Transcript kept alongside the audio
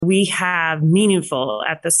We have meaningful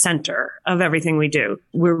at the center of everything we do.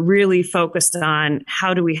 We're really focused on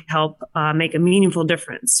how do we help make a meaningful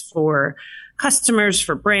difference for customers,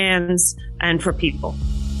 for brands, and for people.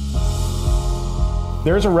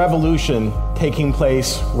 There's a revolution taking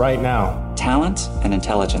place right now. Talent and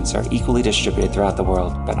intelligence are equally distributed throughout the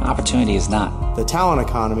world, but opportunity is not. The talent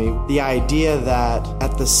economy, the idea that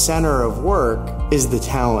at the center of work is the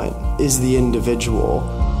talent, is the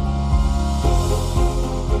individual.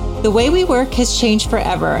 The way we work has changed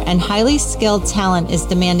forever, and highly skilled talent is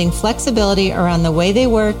demanding flexibility around the way they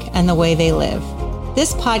work and the way they live.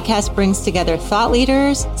 This podcast brings together thought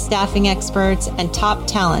leaders, staffing experts, and top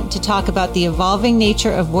talent to talk about the evolving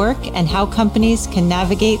nature of work and how companies can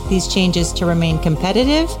navigate these changes to remain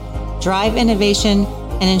competitive, drive innovation,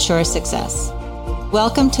 and ensure success.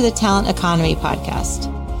 Welcome to the Talent Economy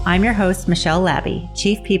Podcast. I'm your host, Michelle Labby,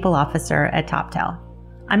 Chief People Officer at TopTal.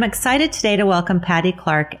 I'm excited today to welcome Patty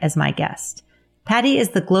Clark as my guest. Patty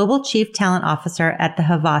is the Global Chief Talent Officer at the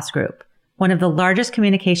Havas Group, one of the largest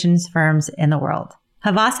communications firms in the world.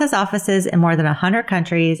 Havas has offices in more than 100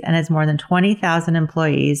 countries and has more than 20,000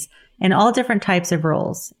 employees in all different types of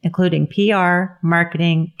roles, including PR,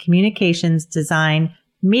 marketing, communications, design,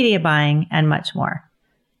 media buying, and much more.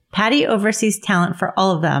 Patty oversees talent for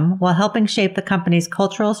all of them while helping shape the company's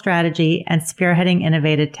cultural strategy and spearheading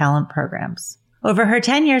innovative talent programs. Over her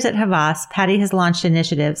 10 years at Havas, Patty has launched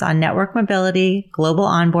initiatives on network mobility, global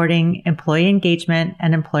onboarding, employee engagement,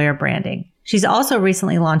 and employer branding. She's also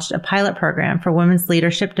recently launched a pilot program for women's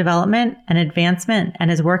leadership development and advancement and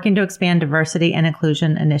is working to expand diversity and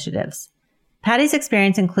inclusion initiatives. Patty's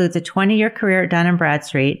experience includes a 20-year career at Dun &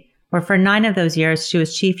 Bradstreet, where for 9 of those years, she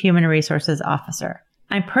was Chief Human Resources Officer.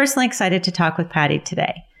 I'm personally excited to talk with Patty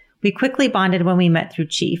today. We quickly bonded when we met through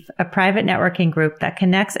Chief, a private networking group that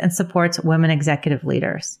connects and supports women executive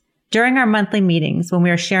leaders. During our monthly meetings, when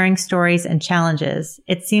we are sharing stories and challenges,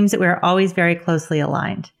 it seems that we are always very closely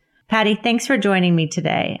aligned. Patty, thanks for joining me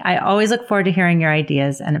today. I always look forward to hearing your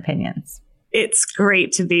ideas and opinions. It's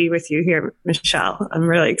great to be with you here, Michelle. I'm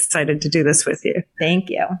really excited to do this with you.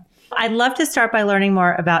 Thank you. I'd love to start by learning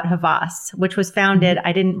more about Havas, which was founded,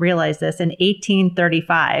 I didn't realize this, in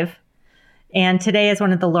 1835, and today is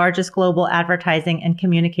one of the largest global advertising and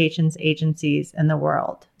communications agencies in the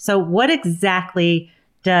world. So what exactly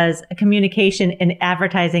does a communication and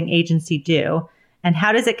advertising agency do? And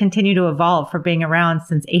how does it continue to evolve for being around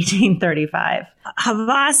since 1835?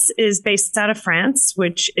 Havas is based out of France,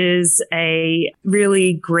 which is a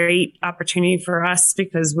really great opportunity for us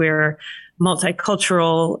because we're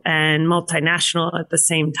multicultural and multinational at the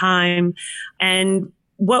same time. And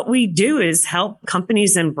what we do is help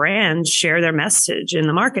companies and brands share their message in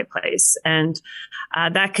the marketplace. And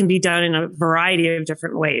that can be done in a variety of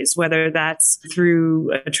different ways, whether that's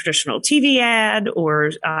through a traditional TV ad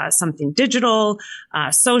or something digital,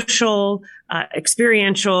 social,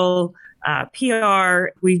 experiential, PR.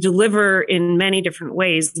 We deliver in many different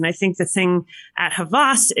ways. And I think the thing at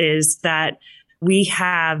Havas is that we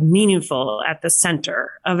have meaningful at the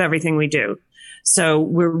center of everything we do. So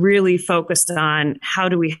we're really focused on how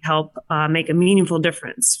do we help make a meaningful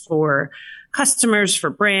difference for customers, for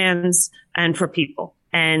brands, and for people.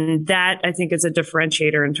 And that, I think, is a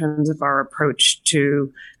differentiator in terms of our approach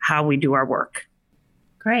to how we do our work.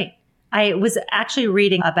 Great. I was actually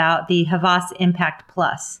reading about the Havas Impact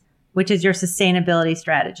Plus, which is your sustainability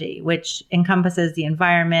strategy, which encompasses the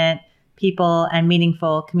environment, people, and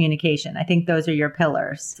meaningful communication. I think those are your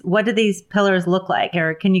pillars. What do these pillars look like?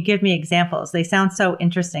 Or can you give me examples? They sound so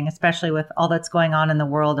interesting, especially with all that's going on in the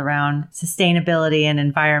world around sustainability and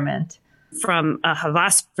environment. From a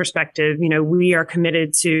Havas perspective, we are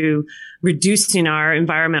committed to reducing our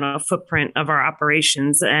environmental footprint of our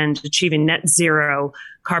operations and achieving net zero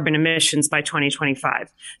carbon emissions by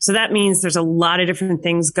 2025. So that means there's a lot of different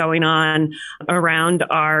things going on around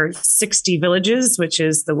our 60 villages, which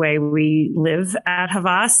is the way we live at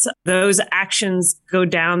Havas. Those actions go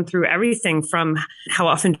down through everything from how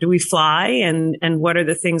often do we fly and what are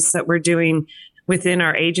the things that we're doing within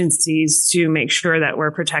our agencies to make sure that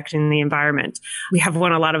we're protecting the environment. We have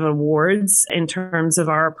won a lot of awards in terms of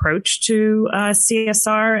our approach to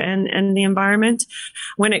CSR and the environment.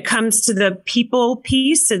 When it comes to the people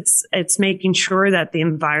piece, it's making sure that the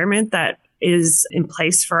environment that is in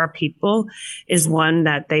place for our people is one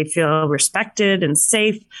that they feel respected and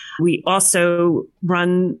safe. We also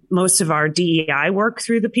run most of our DEI work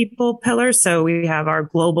through the people pillar. So we have our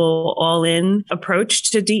global all-in approach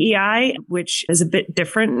to DEI, which is a bit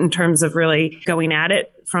different in terms of really going at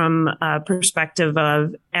it from a perspective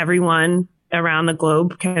of everyone around the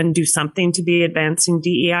globe can do something to be advancing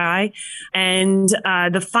DEI. And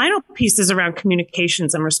the final piece is around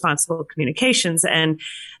communications and responsible communications. And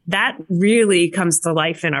that really comes to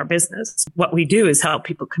life in our business. What we do is help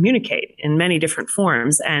people communicate in many different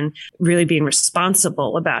forms, and really being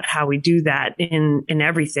responsible about how we do that in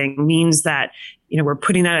everything means that, we're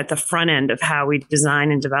putting that at the front end of how we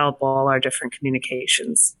design and develop all our different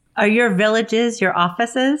communications. Are your villages your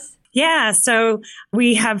offices? Yeah. So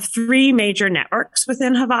we have 3 major networks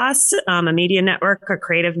within Havas, a media network, a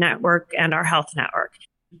creative network, and our health network.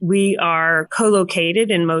 We are co-located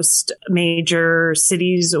in most major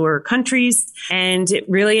cities or countries, and it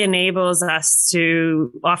really enables us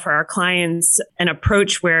to offer our clients an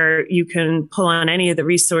approach where you can pull on any of the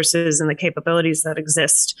resources and the capabilities that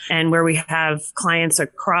exist. And where we have clients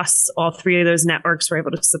across all 3 of those networks, we're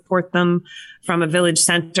able to support them from a village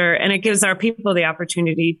center. And it gives our people the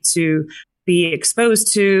opportunity to be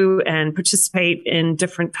exposed to and participate in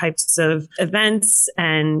different types of events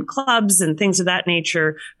and clubs and things of that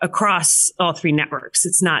nature across all 3 networks.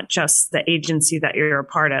 It's not just the agency that you're a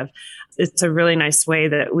part of. It's a really nice way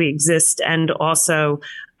that we exist, and also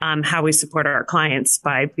how we support our clients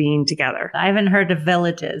by being together. I haven't heard of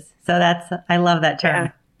villages, so I love that term.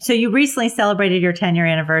 Yeah. So you recently celebrated your 10-year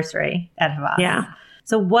anniversary at Havas. Yeah.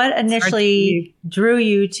 So what initially drew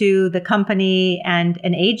you to the company and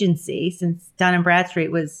an agency, since Dun &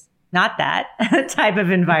 Bradstreet was not that type of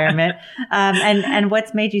environment? And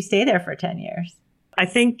what's made you stay there for 10 years? I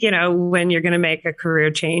think, when you're going to make a career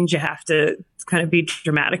change, you have to kind of be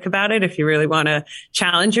dramatic about it if you really want to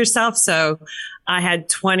challenge yourself. So I had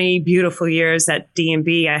 20 beautiful years at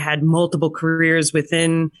D&B. I had multiple careers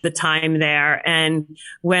within the time there. And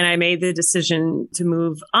when I made the decision to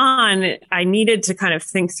move on, I needed to kind of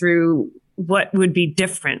think through what would be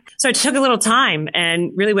different. So I took a little time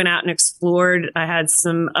and really went out and explored. I had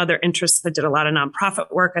some other interests. I did a lot of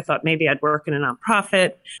nonprofit work. I thought maybe I'd work in a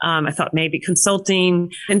nonprofit. I thought maybe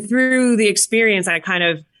consulting. And through the experience, I kind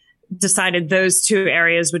of decided those 2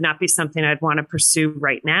 areas would not be something I'd want to pursue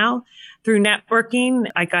right now. Through networking,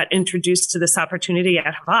 I got introduced to this opportunity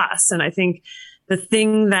at Havas. And I think the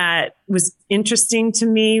thing that was interesting to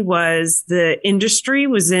me was the industry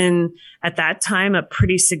was in, at that time, a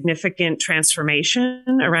pretty significant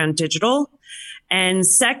transformation around digital. And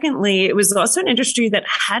secondly, it was also an industry that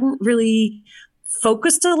hadn't really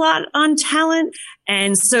focused a lot on talent.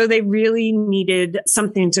 And so they really needed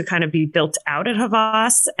something to kind of be built out at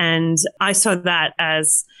Havas. And I saw that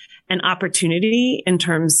as an opportunity in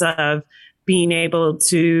terms of being able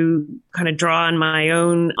to kind of draw on my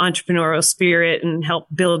own entrepreneurial spirit and help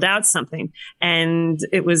build out something. And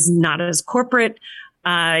it was not as corporate,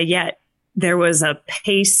 yet there was a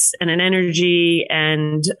pace and an energy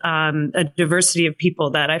and a diversity of people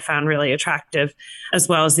that I found really attractive, as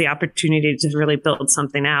well as the opportunity to really build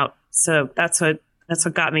something out. So that's what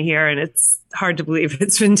got me here. And it's hard to believe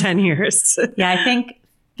it's been 10 years. Yeah, I think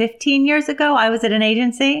 15 years ago, I was at an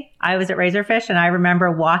agency. I was at Razorfish, and I remember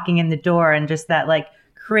walking in the door and just that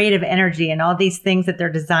creative energy and all these things that they're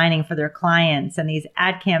designing for their clients, and these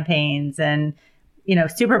ad campaigns and,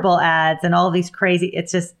 Super Bowl ads and all of these crazy,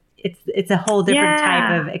 it's a whole different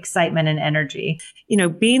type of excitement and energy.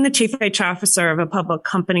 Being the chief HR officer of a public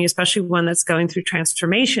company, especially one that's going through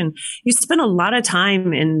transformation, you spend a lot of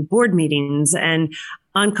time in board meetings and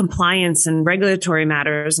on compliance and regulatory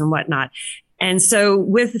matters and whatnot. And so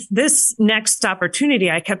with this next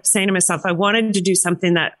opportunity, I kept saying to myself, I wanted to do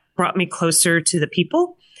something that brought me closer to the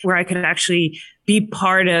people, where I could actually be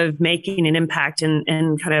part of making an impact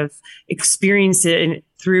and kind of experience it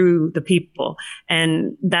through the people.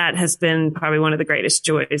 And that has been probably one of the greatest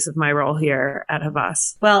joys of my role here at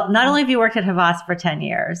Havas. Well, not only have you worked at Havas for 10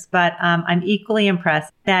 years, but I'm equally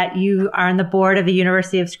impressed that you are on the board of the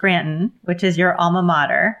University of Scranton, which is your alma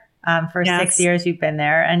mater. For 6 years you've been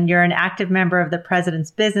there, and you're an active member of the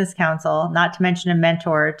President's Business Council, not to mention a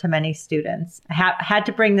mentor to many students. I had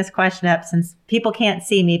to bring this question up since people can't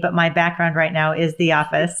see me, but my background right now is The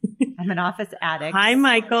Office. I'm an Office addict. Hi,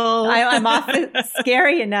 Michael. I'm Office.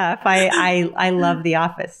 Scary enough. I love The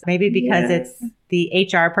Office. Maybe because it's the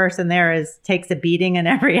HR person there takes a beating in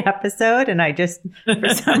every episode, and I just, for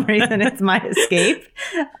some reason, it's my escape.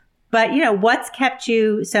 But, what's kept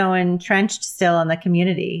you so entrenched still in the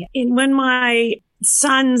community? When my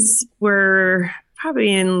sons were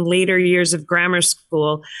probably in later years of grammar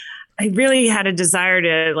school, I really had a desire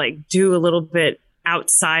to do a little bit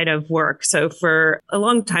outside of work. So for a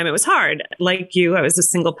long time, it was hard. Like you, I was a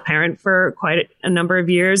single parent for quite a number of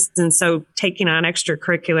years. And so taking on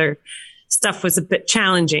extracurricular stuff was a bit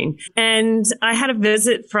challenging. And I had a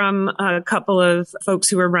visit from a couple of folks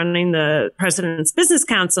who were running the President's Business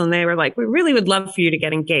Council, and they were like, we really would love for you to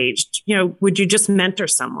get engaged. Would you just mentor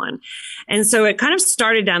someone? And so it kind of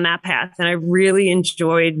started down that path. And I really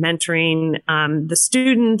enjoyed mentoring the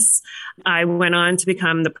students. I went on to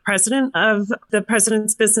become the president of the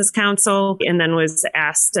President's Business Council, and then was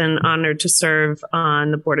asked and honored to serve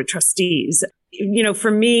on the board of trustees.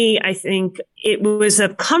 For me, I think it was a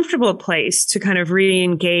comfortable place to kind of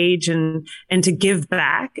re-engage and to give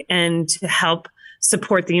back and to help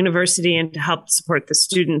support the university and to help support the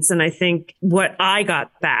students. And I think what I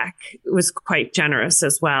got back was quite generous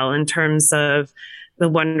as well in terms of the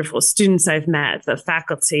wonderful students I've met, the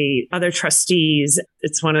faculty, other trustees.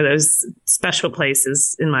 It's one of those special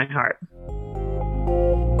places in my heart.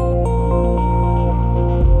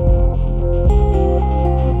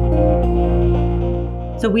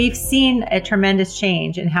 So we've seen a tremendous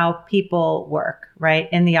change in how people work, right?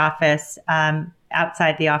 In the office,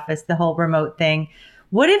 outside the office, the whole remote thing.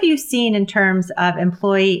 What have you seen in terms of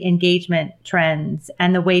employee engagement trends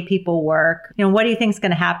and the way people work? What do you think is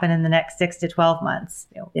going to happen in the next 6 to 12 months?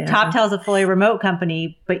 TopTel is a fully remote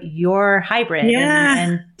company, but you're hybrid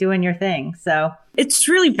and doing your thing. So it's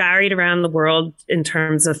really varied around the world in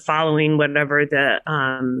terms of following whatever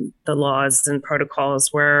the laws and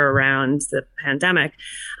protocols were around the pandemic.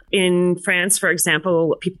 In France, for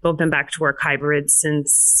example, people have been back to work hybrid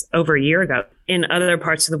since over a year ago. In other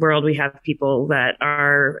parts of the world, we have people that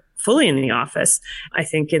are fully in the office. I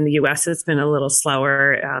think in the US, it's been a little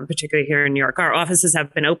slower, particularly here in New York. Our offices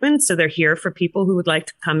have been open, so they're here for people who would like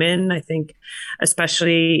to come in. I think,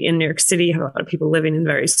 especially in New York City, you have a lot of people living in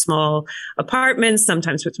very small apartments,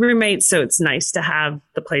 sometimes with roommates. So it's nice to have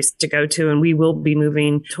the place to go to. And we will be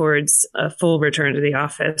moving towards a full return to the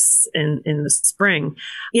office in the spring.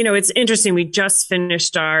 It's interesting. We just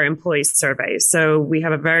finished our employee survey. So we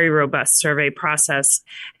have a very robust survey process.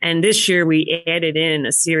 And this year we added in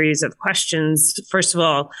a series of questions. First of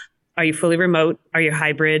all, are you fully remote? Are you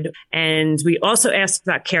hybrid? And we also asked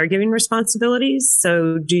about caregiving responsibilities.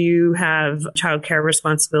 So do you have childcare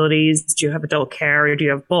responsibilities? Do you have adult care, or do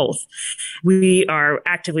you have both? We are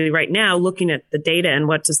actively right now looking at the data and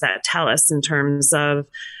what does that tell us in terms of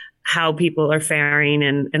how people are faring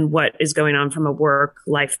and what is going on from a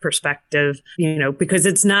work-life perspective, because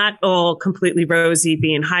it's not all completely rosy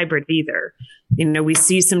being hybrid either. We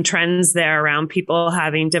see some trends there around people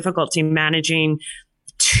having difficulty managing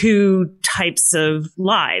two types of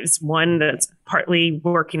lives, one that's partly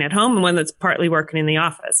working at home and one that's partly working in the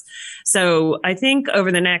office. So I think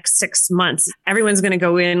over the next 6 months, everyone's going to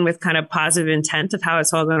go in with kind of positive intent of how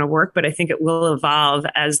it's all going to work. But I think it will evolve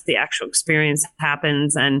as the actual experience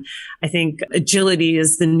happens. And I think agility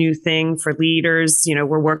is the new thing for leaders.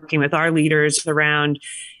 We're working with our leaders around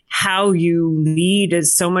how you lead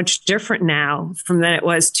is so much different now from than it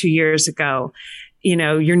was 2 years ago.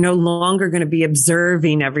 You're no longer going to be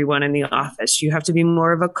observing everyone in the office. You have to be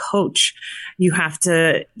more of a coach. You have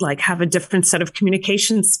to have a different set of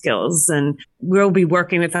communication skills. And we'll be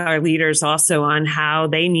working with our leaders also on how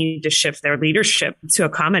they need to shift their leadership to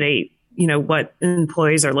accommodate what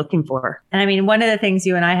employees are looking for. And one of the things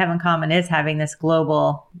you and I have in common is having this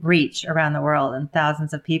global reach around the world and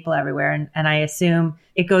thousands of people everywhere. And I assume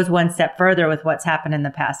it goes one step further with what's happened in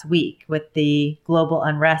the past week with the global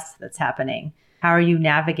unrest that's happening. How are you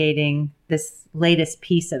navigating this latest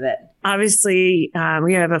piece of it? Obviously,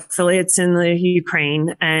 we have affiliates in the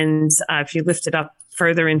Ukraine. And if you lift it up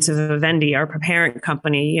further into Vivendi, our parent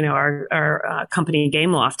company, our company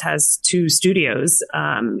Gameloft has 2 studios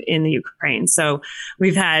in the Ukraine. So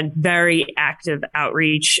we've had very active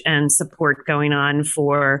outreach and support going on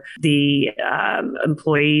for the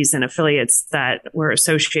employees and affiliates that were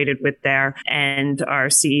associated with there. And our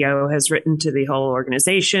CEO has written to the whole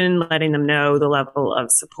organization, letting them know the level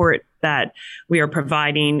of support that we are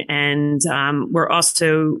providing. And we're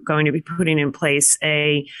also going to be putting in place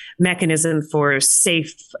a mechanism for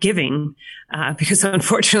safe giving, because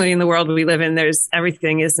unfortunately in the world we live in,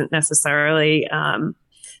 everything isn't necessarily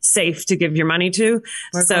safe to give your money to.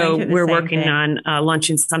 We're working on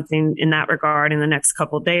launching something in that regard in the next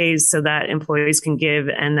couple of days so that employees can give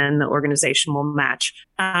and then the organization will match.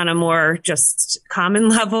 On a more just common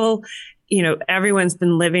level, everyone's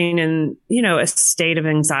been living in, a state of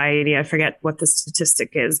anxiety. I forget what the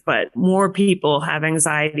statistic is, but more people have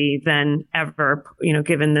anxiety than ever,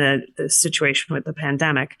 given the situation with the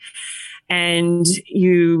pandemic. And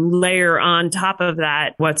you layer on top of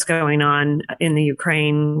that what's going on in the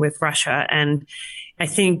Ukraine with Russia. And I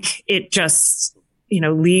think it just,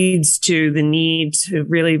 leads to the need to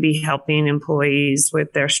really be helping employees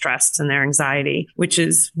with their stress and their anxiety, which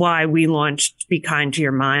is why we launched Be Kind to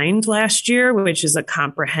Your Mind last year, which is a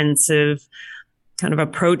comprehensive kind of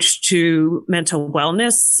approach to mental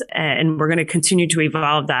wellness. And we're going to continue to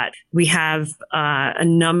evolve that. We have a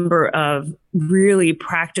number of really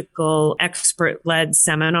practical expert-led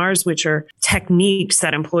seminars, which are techniques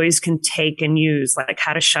that employees can take and use, like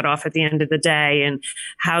how to shut off at the end of the day and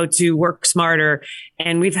how to work smarter.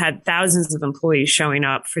 And we've had thousands of employees showing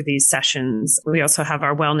up for these sessions. We also have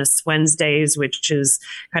our Wellness Wednesdays, which is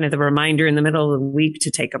kind of the reminder in the middle of the week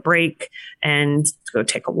to take a break and go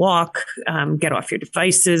take a walk, get off your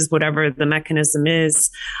devices, whatever the mechanism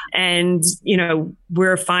is. And,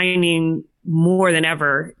 we're finding more than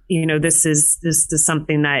ever, this is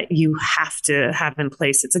something that you have to have in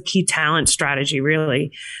place. It's a key talent strategy,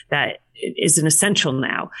 really, that is an essential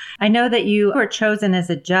now. I know that you were chosen as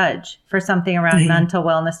a judge for something around mental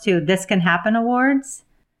wellness too. This Can Happen Awards?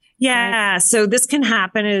 Yeah. So This Can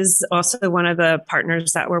Happen is also one of the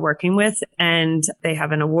partners that we're working with, and they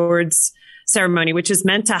have an awards ceremony, which is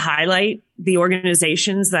meant to highlight the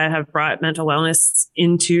organizations that have brought mental wellness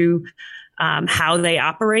into how they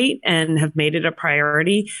operate and have made it a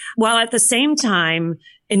priority, while at the same time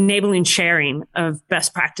enabling sharing of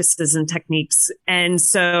best practices and techniques. And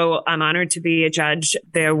so I'm honored to be a judge.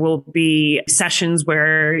 There will be sessions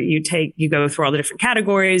where you go through all the different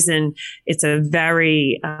categories, and it's a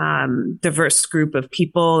very diverse group of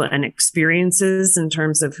people and experiences in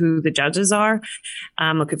terms of who the judges are.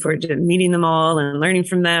 I'm looking forward to meeting them all and learning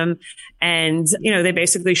from them. And, they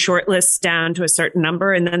basically shortlist down to a certain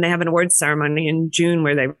number, and then they have an awards ceremony in June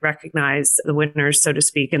where they recognize the winners, so to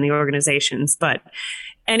speak, in the organizations. But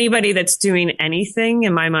anybody that's doing anything,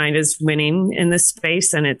 in my mind, is winning in this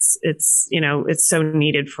space, and it's so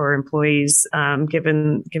needed for employees,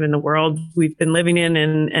 given the world we've been living in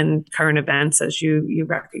and current events, as you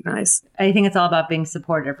recognize. I think it's all about being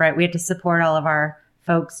supportive, right? We had to support all of our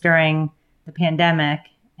folks during the pandemic,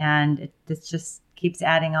 and it just keeps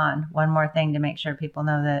adding on one more thing to make sure people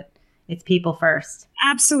know that it's people first.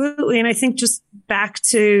 Absolutely, and I think just back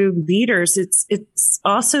to leaders, it's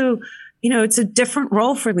also, it's a different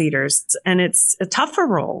role for leaders, and it's a tougher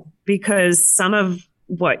role because some of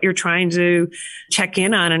what you're trying to check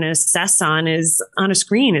in on and assess on is on a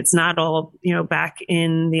screen. It's not all, back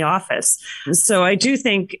in the office. So I do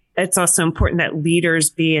think it's also important that leaders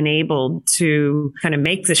be enabled to kind of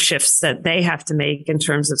make the shifts that they have to make in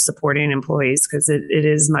terms of supporting employees, because it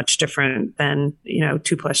is much different than,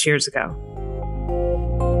 2+ years ago.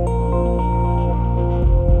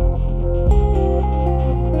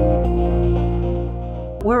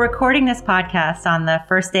 We're recording this podcast on the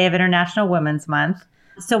first day of International Women's Month.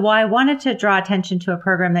 So I wanted to draw attention to a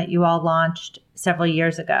program that you all launched several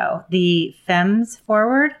years ago, the Femmes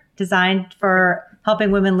Forward, designed for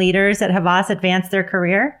helping women leaders at Havas advance their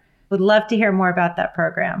career. Would love to hear more about that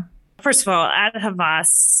program. First of all, at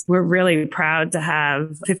Havas, we're really proud to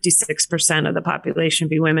have 56% of the population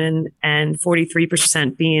be women and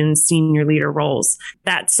 43% be in senior leader roles.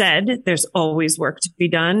 That said, there's always work to be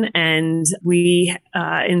done. And we,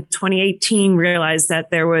 in 2018, realized that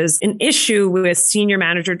there was an issue with senior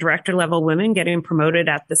manager, director level women getting promoted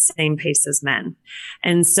at the same pace as men.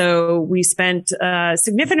 And so we spent a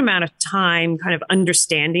significant amount of time kind of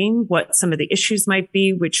understanding what some of the issues might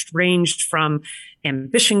be, which ranged from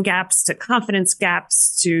ambition gaps to confidence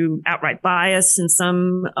gaps to outright bias in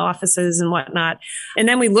some offices and whatnot. And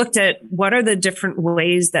then we looked at what are the different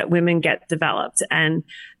ways that women get developed. And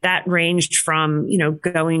that ranged from,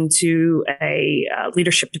 going to a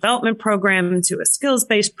leadership development program, to a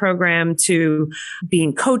skills-based program, to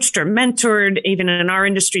being coached or mentored, even in our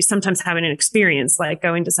industry, sometimes having an experience like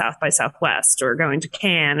going to South by Southwest or going to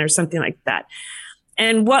Cannes or something like that.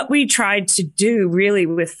 And what we tried to do really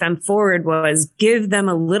with Femme Forward was give them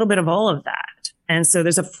a little bit of all of that. And so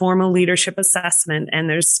there's a formal leadership assessment, and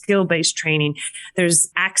there's skill-based training. There's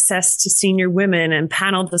access to senior women and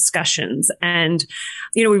panel discussions. And,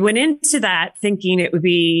 we went into that thinking it would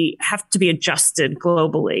have to be adjusted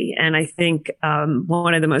globally. And I think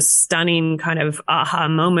one of the most stunning kind of aha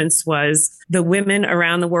moments was the women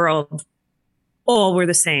around the world all were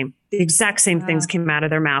the same. The exact same things came out of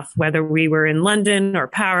their mouth, whether we were in London or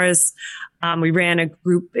Paris. We ran a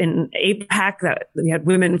group in APAC that we had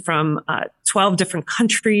women from 12 different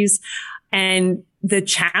countries, and the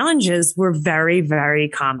challenges were very, very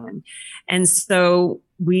common. And so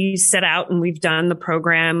we set out and we've done the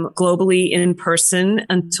program globally in person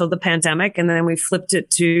until the pandemic. And then we flipped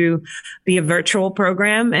it to be a virtual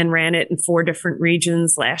program and ran it in 4 different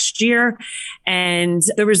regions last year. And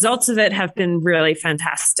the results of it have been really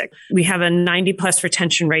fantastic. We have a 90+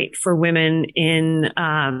 retention rate for women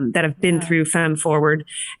that have been through Fem Forward.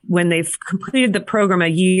 When they've completed the program a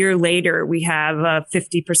year later, we have a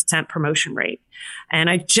 50% promotion rate. And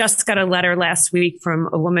I just got a letter last week from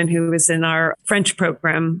a woman who was in our French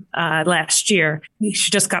program last year. She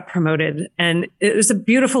just got promoted. And it was a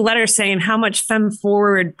beautiful letter saying how much Fem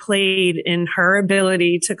Forward played in her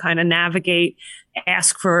ability to kind of navigate,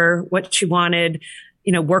 ask for what she wanted,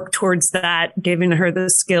 work towards that, giving her the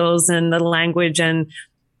skills and the language and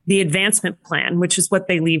the advancement plan, which is what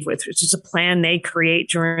they leave with, which is a plan they create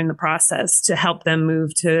during the process to help them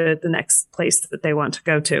move to the next place that they want to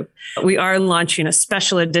go to. We are launching a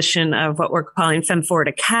special edition of what we're calling Fem Forward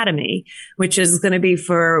Academy, which is going to be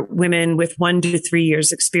for women with 1 to 3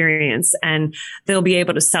 years experience. And they'll be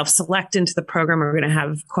able to self-select into the program. We're going to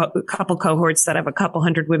have a couple cohorts that have a couple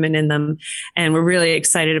hundred women in them. And we're really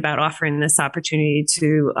excited about offering this opportunity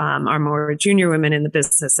to our more junior women in the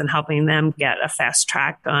business and helping them get a fast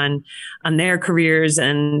track on their careers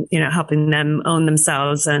and, helping them own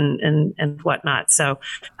themselves and whatnot. So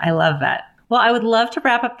I love that. Well, I would love to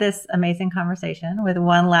wrap up this amazing conversation with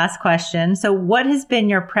one last question. So what has been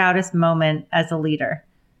your proudest moment as a leader?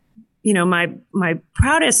 My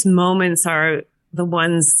proudest moments are the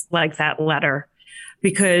ones like that letter,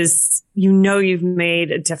 because you've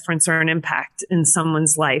made a difference or an impact in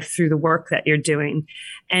someone's life through the work that you're doing.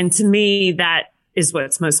 And to me, that is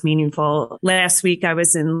what's most meaningful. Last week, I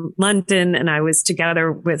was in London and I was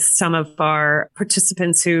together with some of our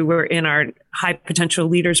participants who were in our High Potential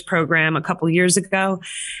Leaders program a couple of years ago.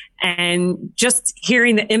 And just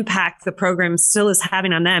hearing the impact the program still is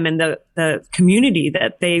having on them and the community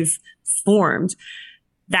that they've formed,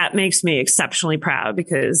 that makes me exceptionally proud,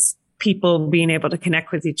 because people being able to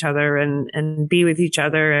connect with each other and be with each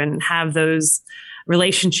other and have those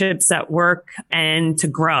relationships at work and to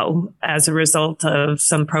grow as a result of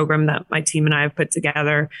some program that my team and I have put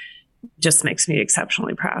together just makes me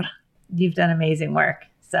exceptionally proud. You've done amazing work,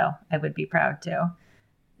 so I would be proud too.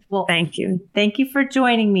 Well, thank you. Thank you for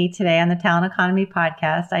joining me today on the Talent Economy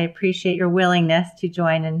podcast. I appreciate your willingness to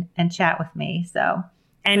join and chat with me. So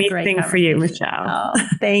anything for you, Michelle. Oh,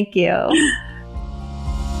 thank you.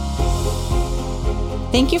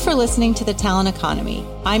 Thank you for listening to The Talent Economy.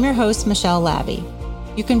 I'm your host, Michelle Labby.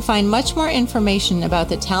 You can find much more information about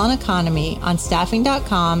the talent economy on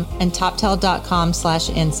staffing.com and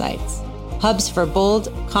toptal.com/insights. Hubs for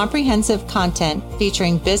bold, comprehensive content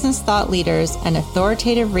featuring business thought leaders and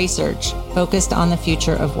authoritative research focused on the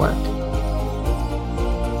future of work.